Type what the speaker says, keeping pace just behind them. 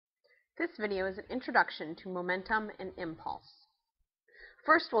This video is an introduction to momentum and impulse.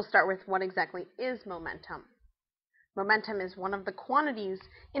 First, we'll start with what exactly is momentum. Momentum is one of the quantities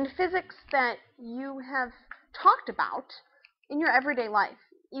in physics that you have talked about in your everyday life,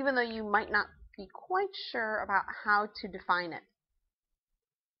 even though you might not be quite sure about how to define it.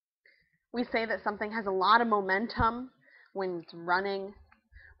 We say that something has a lot of momentum when it's running,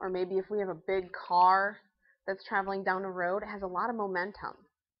 or maybe if we have a big car that's traveling down a road, it has a lot of momentum.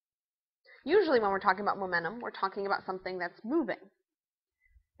 Usually when we're talking about momentum, we're talking about something that's moving.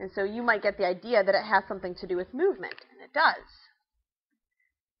 And so you might get the idea that it has something to do with movement, and it does.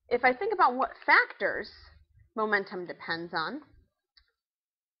 If I think about what factors momentum depends on,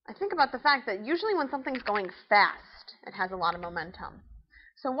 I think about the fact that usually when something's going fast, it has a lot of momentum.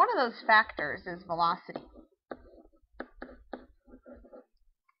 So one of those factors is velocity.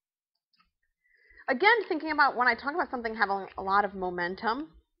 Again, thinking about when I talk about something having a lot of momentum,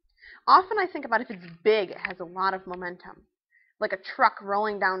 often I think about if it's big, it has a lot of momentum. Like a truck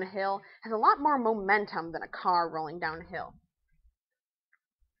rolling down a hill has a lot more momentum than a car rolling down a hill.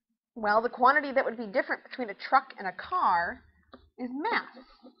 Well, the quantity that would be different between a truck and a car is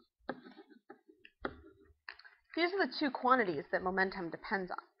mass. These are the two quantities that momentum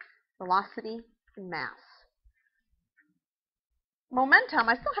depends on, velocity and mass. Momentum,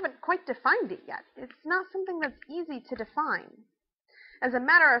 I still haven't quite defined it yet. It's not something that's easy to define. As a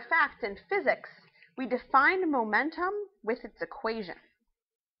matter of fact, in physics, we define momentum with its equation.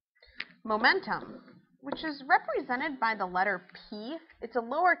 Momentum, which is represented by the letter p, it's a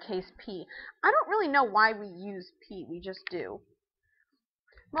lowercase p. I don't really know why we use p, we just do.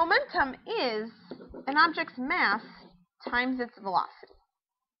 Momentum is an object's mass times its velocity.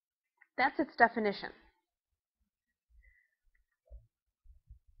 That's its definition.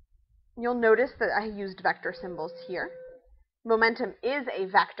 You'll notice that I used vector symbols here. Momentum is a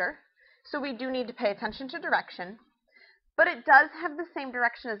vector, so we do need to pay attention to direction, but it does have the same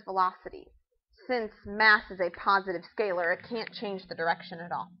direction as velocity. Since mass is a positive scalar, it can't change the direction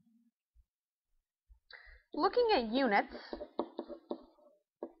at all. Looking at units,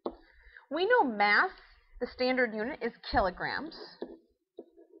 we know mass, the standard unit, is kilograms.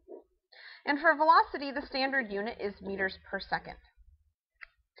 And for velocity, the standard unit is meters per second.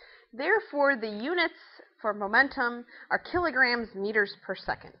 Therefore, the units for momentum are kilograms meters per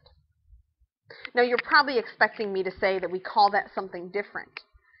second. Now, you're probably expecting me to say that we call that something different,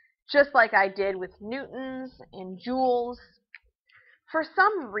 just like I did with newtons and joules. For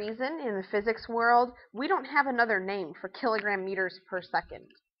some reason in the physics world, we don't have another name for kilogram meters per second.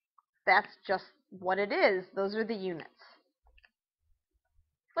 That's just what it is. Those are the units.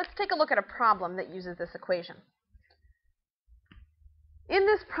 Let's take a look at a problem that uses this equation. In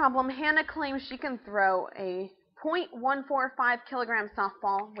this problem, Hannah claims she can throw a 0.145 kilogram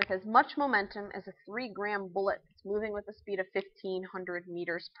softball with as much momentum as a 3-gram bullet that's moving with a speed of 1,500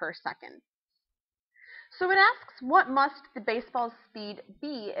 meters per second. So it asks, what must the baseball's speed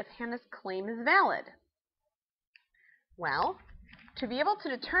be if Hannah's claim is valid? Well, to be able to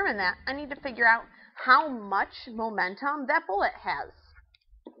determine that, I need to figure out how much momentum that bullet has.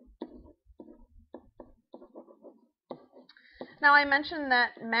 Now, I mentioned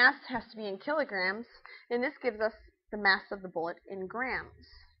that mass has to be in kilograms, and this gives us the mass of the bullet in grams.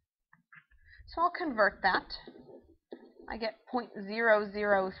 So I'll convert that. I get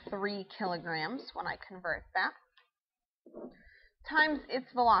 0.003 kilograms when I convert that, times its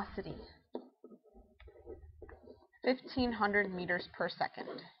velocity, 1,500 meters per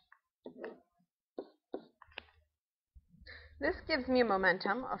second. This gives me a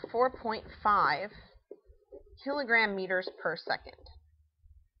momentum of 4.5 kilogram meters per second.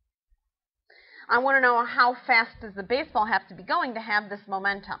 I want to know how fast does the baseball have to be going to have this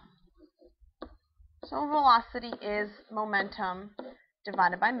momentum. So velocity is momentum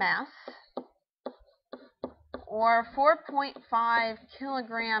divided by mass, or 4.5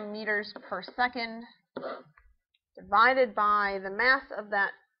 kilogram meters per second divided by the mass of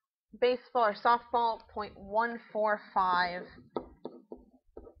that baseball or softball, 0.145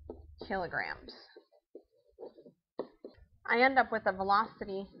 kilograms. I end up with a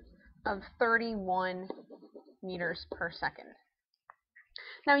velocity of 31 meters per second.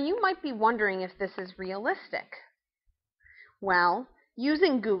 Now, you might be wondering if this is realistic. Well,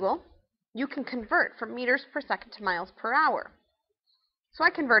 using Google, you can convert from meters per second to miles per hour. So I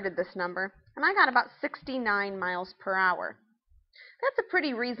converted this number, and I got about 69 miles per hour. That's a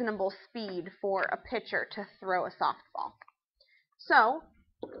pretty reasonable speed for a pitcher to throw a softball. So,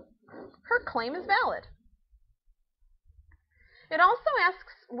 her claim is valid. It also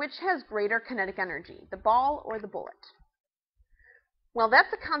asks which has greater kinetic energy, the ball or the bullet. Well,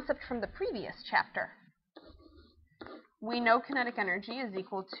 that's a concept from the previous chapter. We know kinetic energy is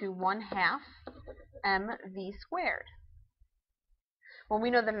equal to 1/2 mv squared. Well, we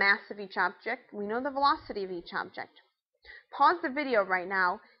know the mass of each object. We know the velocity of each object. Pause the video right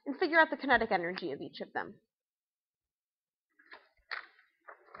now and figure out the kinetic energy of each of them.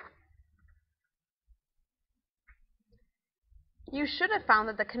 You should have found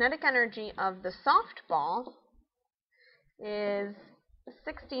that the kinetic energy of the softball is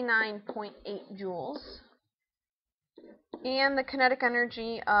 69.8 joules, and the kinetic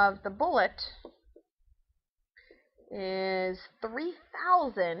energy of the bullet is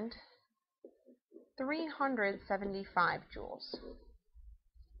 3,375 joules.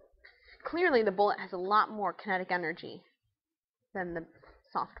 Clearly, the bullet has a lot more kinetic energy than the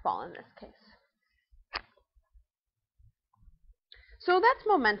softball in this case. So that's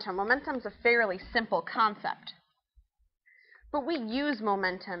momentum. Momentum is a fairly simple concept, but we use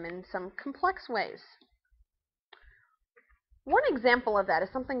momentum in some complex ways. One example of that is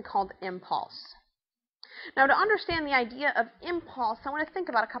something called impulse. Now, to understand the idea of impulse, I want to think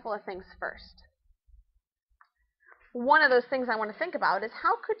about a couple of things first. One of those things I want to think about is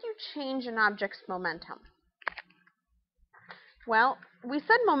how could you change an object's momentum? Well, we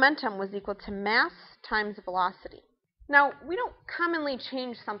said momentum was equal to mass times velocity. Now, we don't commonly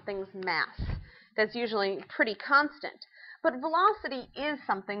change something's mass. That's usually pretty constant. But velocity is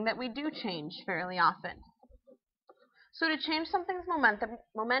something that we do change fairly often. So to change something's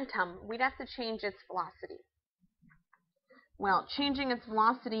momentum, we'd have to change its velocity. Well, changing its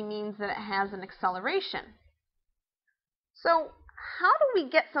velocity means that it has an acceleration. So how do we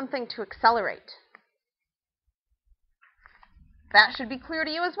get something to accelerate? That should be clear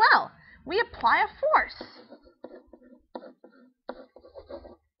to you as well. We apply a force.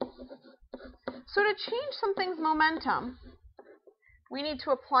 So to change something's momentum, we need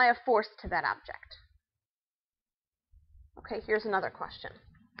to apply a force to that object. Okay, here's another question.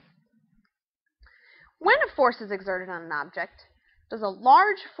 When a force is exerted on an object, does a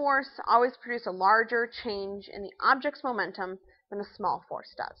large force always produce a larger change in the object's momentum than a small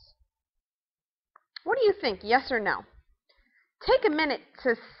force does? What do you think, yes or no? Take a minute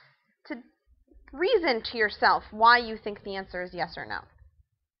to reason to yourself why you think the answer is yes or no.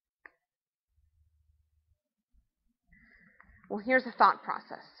 Well, here's a thought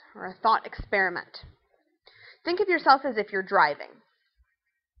process, or a thought experiment. Think of yourself as if you're driving.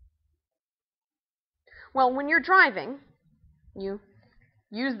 Well, when you're driving, you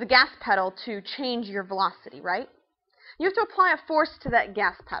use the gas pedal to change your velocity, right? You have to apply a force to that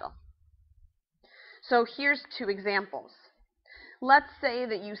gas pedal. So here's two examples. Let's say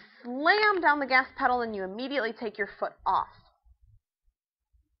that you slam down the gas pedal and you immediately take your foot off.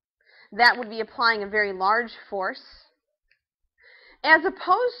 That would be applying a very large force. As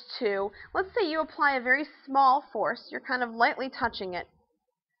opposed to, let's say you apply a very small force, you're kind of lightly touching it,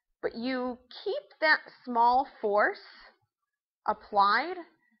 but you keep that small force applied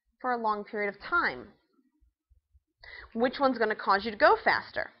for a long period of time. Which one's going to cause you to go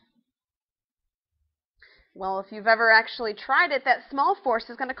faster? Well, if you've ever actually tried it, that small force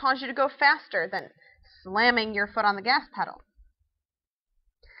is going to cause you to go faster than slamming your foot on the gas pedal.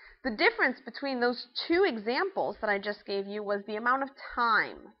 The difference between those two examples that I just gave you was the amount of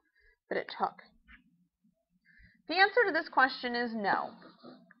time that it took. The answer to this question is no.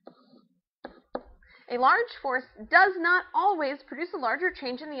 A large force does not always produce a larger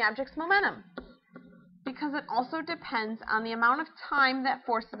change in the object's momentum, because it also depends on the amount of time that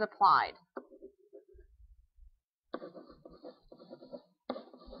force is applied.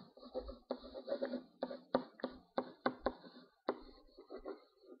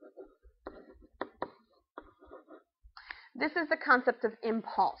 This is the concept of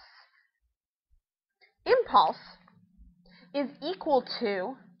impulse. Impulse is equal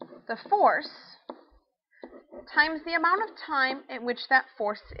to the force times the amount of time at which that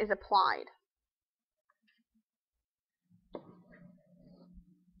force is applied.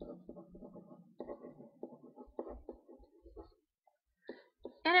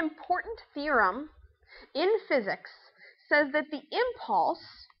 An important theorem in physics says that the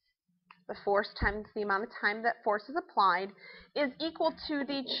impulse, the force times the amount of time that force is applied, is equal to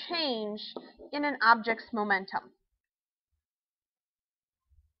the change in an object's momentum.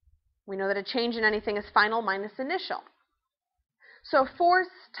 We know that a change in anything is final minus initial. So force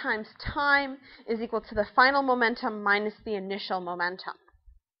times time is equal to the final momentum minus the initial momentum.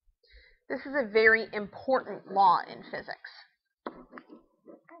 This is a very important law in physics.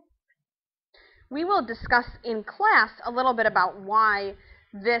 We will discuss in class a little bit about why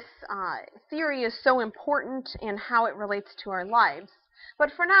this theory is so important and how it relates to our lives.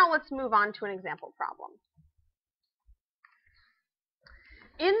 But for now, let's move on to an example problem.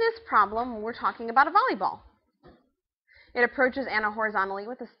 In this problem, we're talking about a volleyball. It approaches Anna horizontally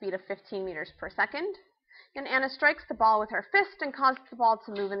with a speed of 15 meters per second, and Anna strikes the ball with her fist and causes the ball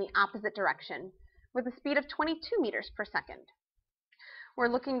to move in the opposite direction with a speed of 22 meters per second. We're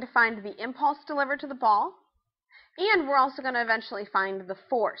looking to find the impulse delivered to the ball, and we're also going to eventually find the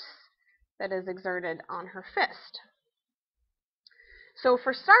force that is exerted on her fist. So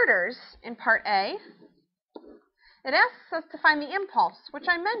for starters, in part A, it asks us to find the impulse, which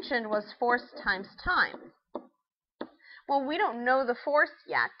I mentioned was force times time. Well, we don't know the force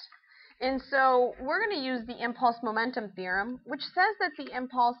yet, and so we're going to use the impulse momentum theorem, which says that the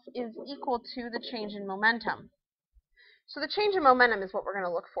impulse is equal to the change in momentum. So the change in momentum is what we're going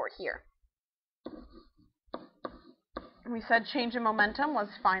to look for here. We said change in momentum was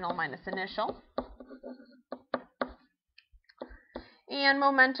final minus initial. And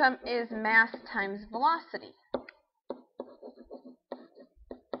momentum is mass times velocity.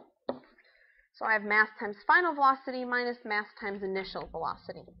 So I have mass times final velocity minus mass times initial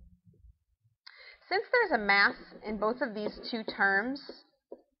velocity. Since there's a mass in both of these two terms,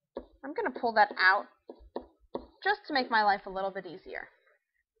 I'm going to pull that out just to make my life a little bit easier.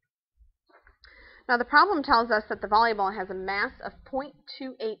 Now the problem tells us that the volleyball has a mass of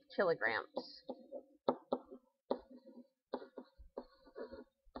 0.28 kilograms.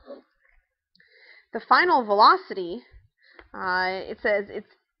 The final velocity, it says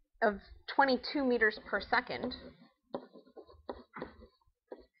it's of 22 meters per second,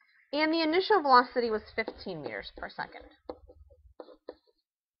 and the initial velocity was 15 meters per second.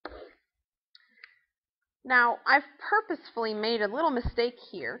 Now, I've purposefully made a little mistake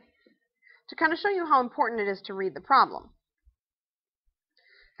here to kind of show you how important it is to read the problem.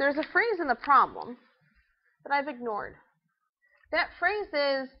 There's a phrase in the problem that I've ignored. That phrase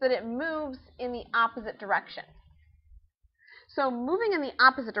is that it moves in the opposite direction. So moving in the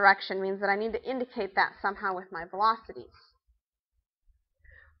opposite direction means that I need to indicate that somehow with my velocities.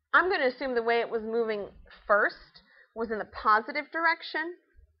 I'm going to assume the way it was moving first was in the positive direction,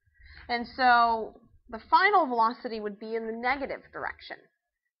 and so the final velocity would be in the negative direction.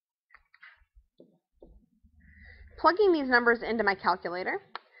 Plugging these numbers into my calculator,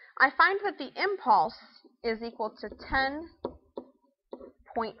 I find that the impulse is equal to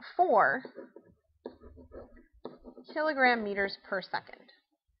 10.4 kilogram meters per second.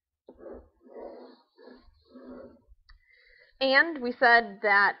 And we said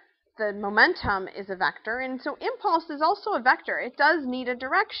that the momentum is a vector, and so impulse is also a vector. It does need a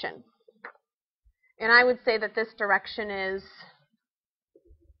direction. And I would say that this direction is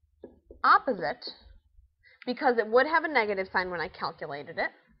opposite, because it would have a negative sign when I calculated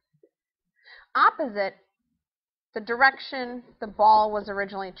it. Opposite the direction the ball was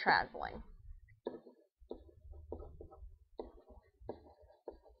originally traveling.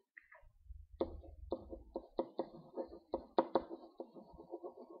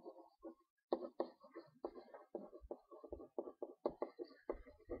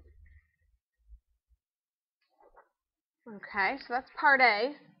 Okay, so that's part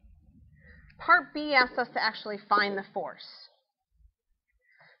A. Part B asks us to actually find the force.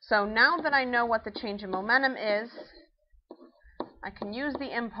 So now that I know what the change in momentum is, I can use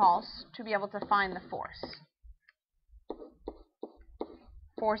the impulse to be able to find the force.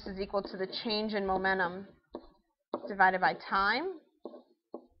 Force is equal to the change in momentum divided by time.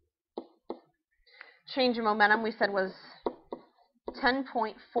 Change in momentum we said was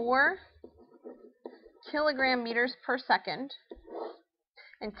 10.4 kilogram meters per second,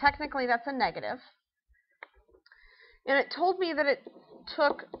 and technically that's a negative. And it told me that it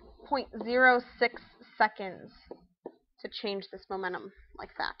took 0.06 seconds to change this momentum like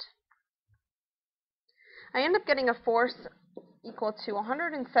that. I end up getting a force equal to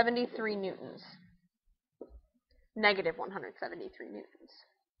 173 newtons, negative 173 newtons.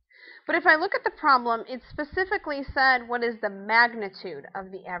 But if I look at the problem, it specifically said what is the magnitude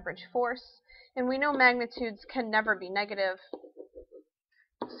of the average force, and we know magnitudes can never be negative,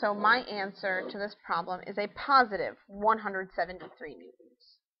 so my answer to this problem is a positive 173 newtons.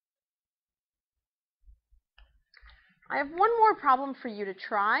 I have one more problem for you to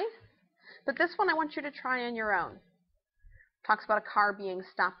try, but this one I want you to try on your own. It talks about a car being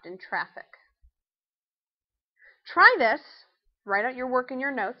stopped in traffic. Try this, write out your work in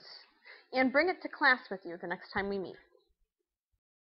your notes, and bring it to class with you the next time we meet.